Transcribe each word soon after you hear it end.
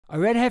A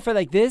red heifer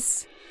like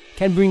this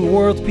can bring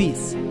world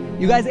peace.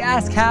 You guys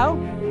ask how?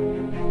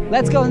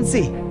 Let's go and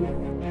see.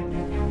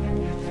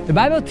 The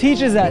Bible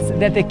teaches us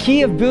that the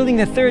key of building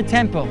the third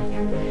temple,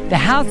 the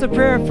house of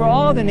prayer for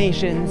all the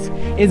nations,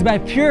 is by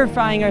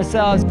purifying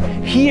ourselves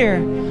here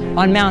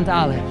on Mount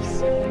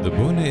Olives. The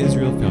Bona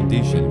Israel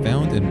Foundation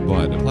found and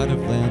bought a plot of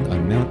land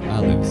on Mount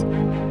Olives,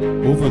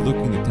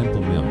 overlooking the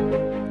Temple Mount,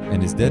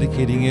 and is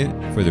dedicating it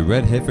for the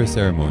red heifer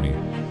ceremony.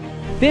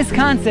 This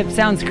concept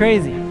sounds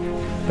crazy,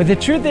 but the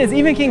truth is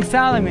even King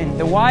Solomon,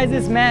 the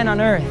wisest man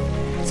on earth,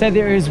 said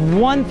there is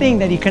one thing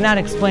that he could not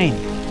explain,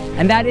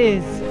 and that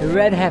is the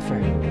red heifer.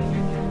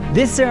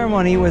 This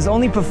ceremony was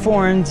only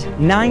performed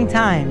 9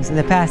 times in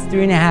the past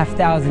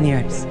 3,500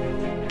 years.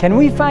 Can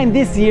we find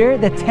this year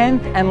the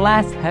 10th and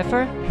last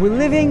heifer? We're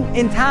living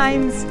in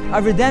times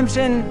of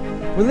redemption.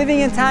 We're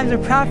living in times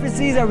where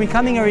prophecies are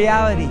becoming a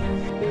reality.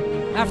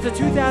 After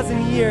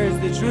 2,000 years,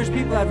 the Jewish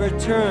people have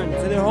returned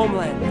to their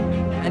homeland,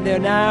 and they're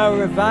now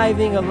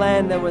reviving a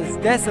land that was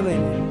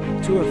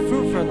desolated to a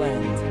fruitful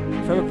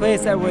land, from a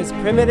place that was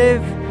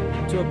primitive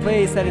to a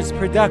place that is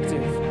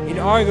productive in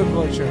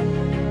agriculture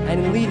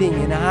and leading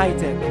in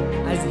high-tech.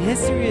 As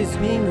history is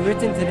being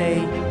written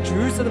today,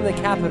 Jerusalem, the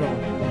capital,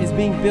 is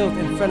being built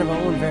in front of our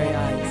own very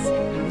eyes,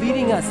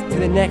 leading us to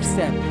the next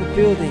step, the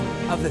building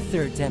of the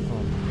third temple.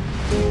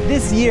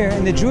 This year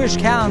in the Jewish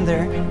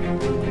calendar,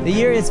 the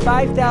year is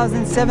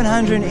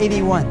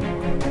 5,781,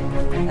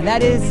 and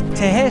that is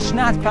Teheh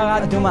Shnat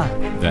Parah Adumah,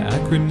 the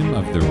acronym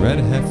of the red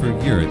heifer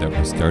year that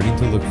we're starting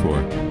to look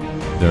for.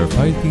 There are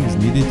 5 things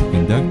needed to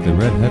conduct the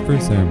red heifer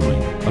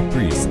ceremony: a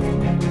priest,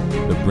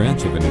 the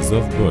branch of an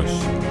izov bush,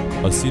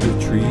 a cedar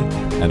tree,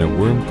 and a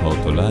worm called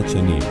tolat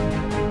shani.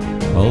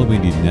 All we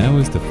need now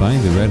is to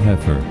find the red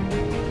heifer.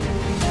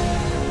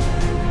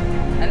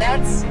 and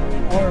that's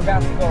where we're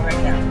about to go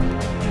right now.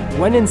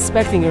 When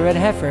inspecting a red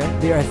heifer,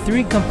 there are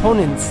 3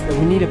 components that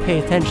we need to pay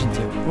attention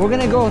to. We're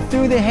going to go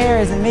through the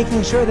hairs and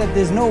making sure that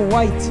there's no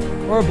white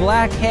or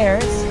black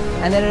hairs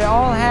and that it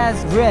all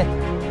has red.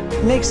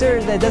 Make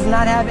sure that it does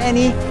not have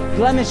any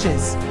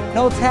blemishes,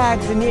 no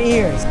tags in your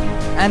ears.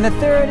 And the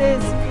third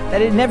is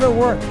that it never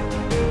worked.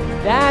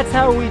 That's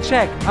how we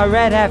check a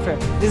red heifer.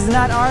 This is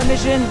not our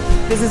mission,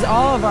 this is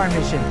all of our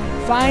mission.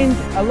 Find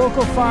a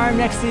local farm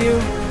next to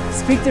you,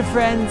 speak to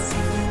friends.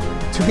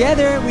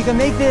 Together we can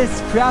make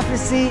this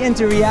prophecy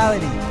into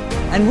reality.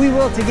 And we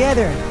will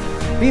together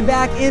be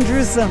back in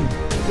Jerusalem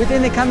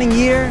within the coming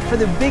year for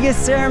the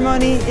biggest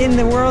ceremony in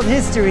the world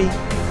history,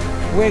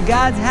 where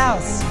God's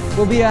house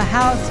will be a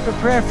house for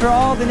prayer for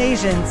all the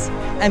nations,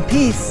 and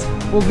peace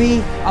will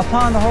be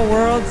upon the whole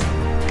world.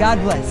 God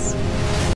bless.